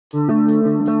Hello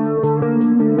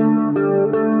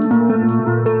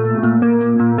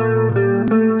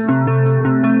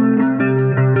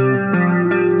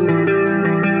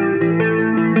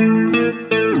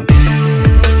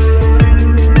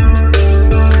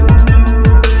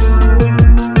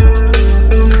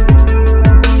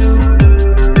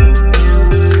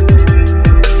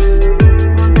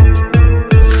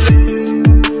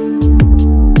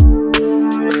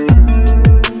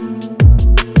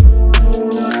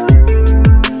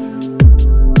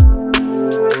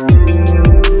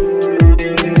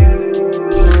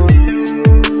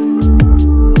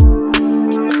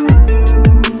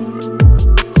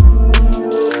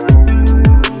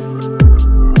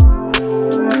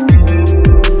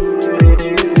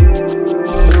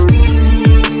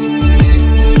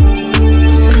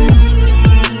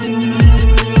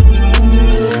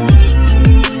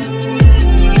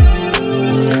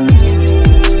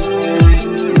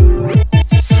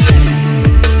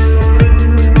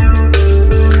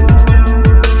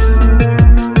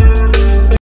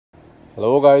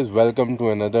guys, welcome to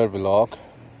another vlog.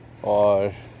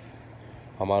 और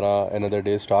हमारा another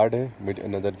day start है with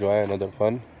another Joy, another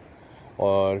fun.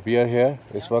 और we are here.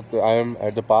 इस वक्त I am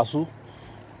at the Pasu.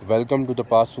 Welcome to the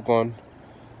Pasu cone.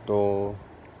 तो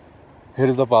here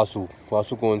is the Pasu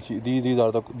cons.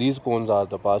 These cones are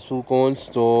the Pasu cons.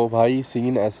 तो भाई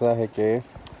scene ऐसा है कि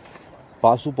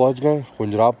पासू पहुंच गए,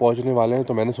 खुंजराब पहुंचने वाले हैं।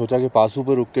 तो मैंने सोचा कि पासू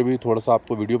पर रुक के भी थोड़ा सा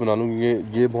आपको वीडियो बना लूँ।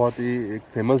 ये बहुत ही एक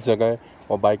फेमस जगह है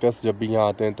और बाइकर्स जब भी यहाँ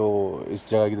आते हैं तो इस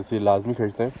जगह की तस्वीर लाजमी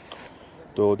खींचते हैं।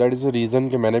 तो दैट इज़ द रीज़न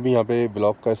कि मैंने भी यहाँ पे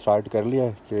ब्लॉग का स्टार्ट कर लिया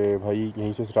है कि भाई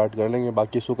यहीं से स्टार्ट कर लेंगे।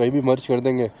 बाकी इसको कहीं भी मर्ज कर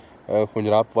देंगे,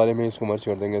 खुंजराब वाले में इसको मर्ज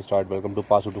कर देंगे start. Welcome to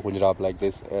Pasu to Khunjerab like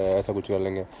this, ऐसा कुछ कर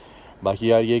लेंगे।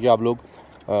 बाकी यार ये कि आप लोग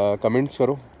कमेंट्स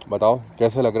करो, बताओ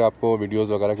कैसे लग रहा है आपको,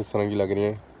 वीडियोज़ वगैरह किस तरह की लग रही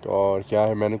हैं। और क्या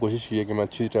है, मैंने कोशिश की है कि मैं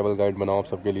अच्छी ट्रैवल गाइड बनाऊँ आप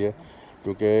सबके लिए,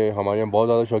 क्योंकि हमारे यहाँ बहुत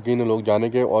ज़्यादा शौकीन है लोग जाने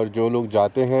के। और जो लोग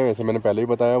जाते हैं, वैसे मैंने पहले ही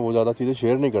बताया, वो ज़्यादा चीज़ें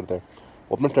शेयर नहीं करते,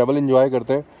 वो अपना ट्रैवल एंजॉय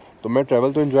करते हैं। तो मैं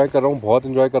ट्रैवल तो एंजॉय कर रहा हूँ, बहुत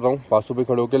एंजॉय कर रहा हूँ पासू पे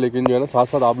खड़े होकर। लेकिन जो है ना, साथ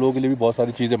साथ आप लोगों के लिए भी बहुत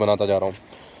सारी चीज़ें बनाता जा रहा हूँ,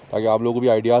 ताकि आप लोगों को भी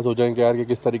आइडियाज़ हो जाएँ कि यार कि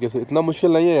किस तरीके से। इतना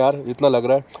मुश्किल नहीं है यार, इतना लग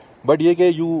रहा है, बट ये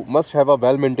कि you must have a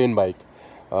well maintain bike.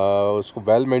 उसको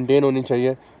वेल मेंटेन होनी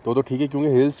चाहिए तो ठीक है। क्योंकि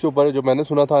हिल्स के ऊपर जो मैंने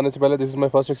सुना था आने से पहले, this is my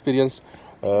first experience.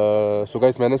 So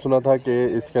guys, मैंने सुना था कि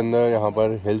इसके अंदर यहाँ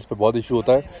पर हिल्स पे बहुत इशू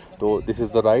होता है। तो this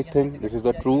is the right thing, this is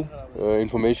the true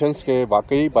informations के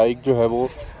वाकई बाइक जो है वो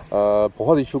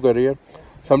बहुत इशू कर रही है।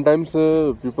 समटाइम्स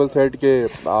पीपल सेड कि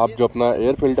आप जो अपना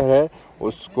एयर फिल्टर है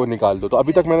उसको निकाल दो। तो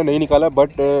अभी तक मैंने नहीं निकाला,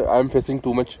 but I am facing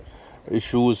too much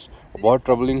issues. बहुत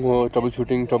ट्रबल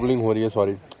शूटिंग हो रही है,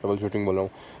 सॉरी ट्रबल शूटिंग बोल रहा हूँ।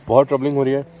 बहुत ट्रबलिंग हो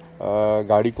रही है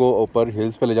गाड़ी को ऊपर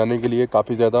हिल्स पे ले जाने के लिए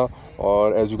काफ़ी ज़्यादा।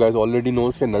 और as you guys already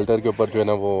knows के नल्टर के ऊपर जो है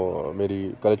ना, वो मेरी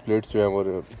क्लच प्लेट्स जो है वो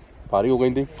फारिग हो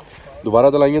गई थी, दोबारा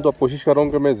डलाएंगे। तो अब कोशिश कर रहा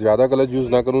हूँ कि मैं ज़्यादा क्लच यूज़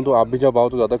ना करूँ। तो आप भी जब आओ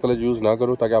तो ज़्यादा क्लच यूज़ ना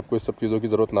करो, ताकि आपको इस सब चीज़ों की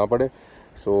ज़रूरत ना पड़े।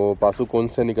 सो पासू कौन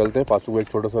से निकलते हैं, पासू को एक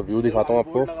छोटा सा व्यू दिखाता हूँ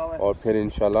आपको, और फिर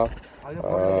इंशाल्लाह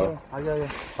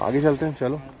आगे चलते हैं।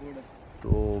 चलो,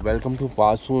 तो welcome to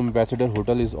Pasu ambassador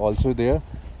hotel is also there.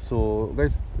 So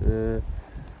guys,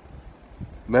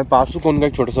 मैं पासू कौन का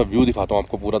एक छोटा सा व्यू दिखाता हूँ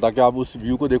आपको पूरा, ताकि आप उस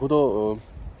व्यू को देखो।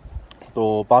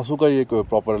 तो पासू का एक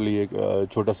प्रॉपरली एक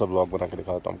छोटा सा ब्लॉग बना के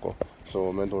दिखाता हूँ आपको।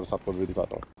 सो मैं थोड़ा सा आपको व्यू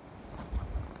दिखाता हूँ।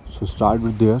 So start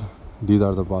with their, these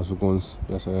are the Pasu कौन्स,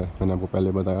 जैसे मैंने आपको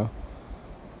पहले बताया।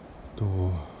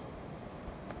 तो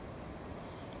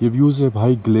ये व्यूज़ है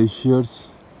भाई, ग्लेशियर्स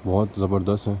बहुत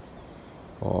ज़बरदस्त है।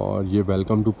 और ये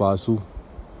वेलकम टू पासू,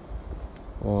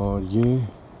 और ये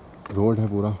रोड है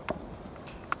पूरा।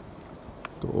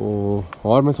 तो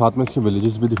और मैं साथ में इसके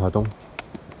विलेजेस भी दिखाता हूँ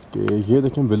कि ये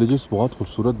देखें, विलेजेस बहुत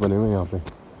खूबसूरत बने हुए हैं यहाँ पे।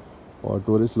 और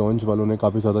टूरिस्ट लॉन्च वालों ने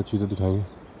काफ़ी ज़्यादा चीज़ें दिखाई हैं।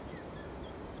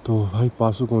 तो भाई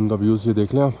पासू कौन का व्यूज़ ये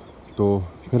देख लें आप। तो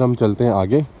फिर हम चलते हैं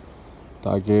आगे,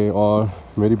 ताकि और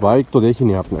मेरी बाइक तो देखी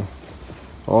नहीं आपने।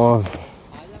 और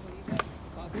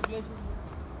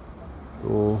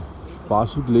तो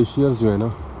पासू ग्लेशियर्स जो है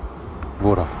ना,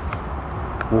 वो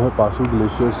रहा, वो है पासू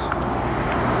ग्लेशियर्स।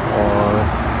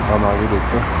 और हम आगे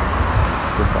देखते हैं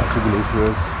तो पासू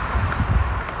ग्लेशियर्स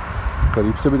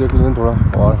करीब से भी देख लेते हैं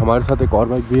थोड़ा। और हमारे साथ एक और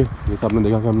बाइक भी है, जैसे आपने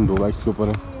देखा कि हम 2 बाइक्स के ऊपर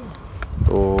हैं।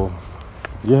 तो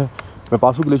ये है, मैं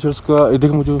पासू ग्लेशियर्स का, ये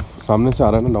देखो मुझे सामने से आ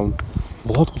रहा है ना डाउन,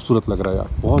 बहुत खूबसूरत लग रहा है यार,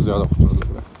 बहुत ज़्यादा खूबसूरत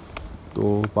लग रहा है।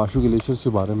 तो पासू ग्लेशियर्स के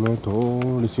बारे में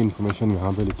थोड़ी सी इन्फॉर्मेशन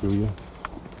यहाँ पे लिखी हुई है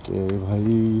कि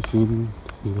भाई सीन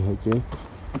ये है कि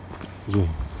ये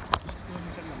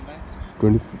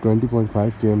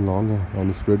 20.5 km long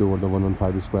and spread over the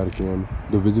 115 square km.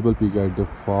 The visible peak at the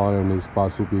far end is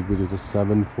Passu Peak, which is a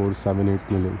 7478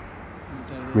 million.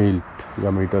 Meet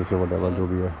या मीटर से वटेवर जो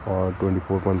भी है, और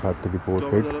 24.534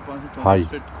 feet high.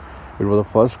 It was the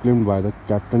first claimed by the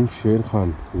captain शेर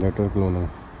Khan letter cloner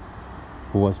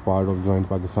who was part of joint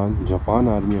Pakistan Japan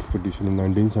Army expedition in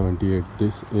 1978.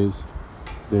 This is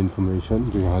the information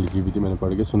जो यहाँ लिखी हुई थी, मैंने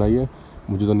पढ़ के सुनाई है,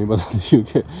 मुझे तो नहीं पता थी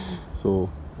क्योंकि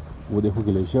वो देखो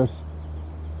ग्लेशियर्स।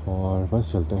 और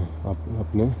बस चलते हैं आप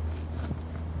अपने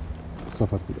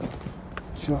सफ़र की तरफ।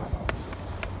 चलो।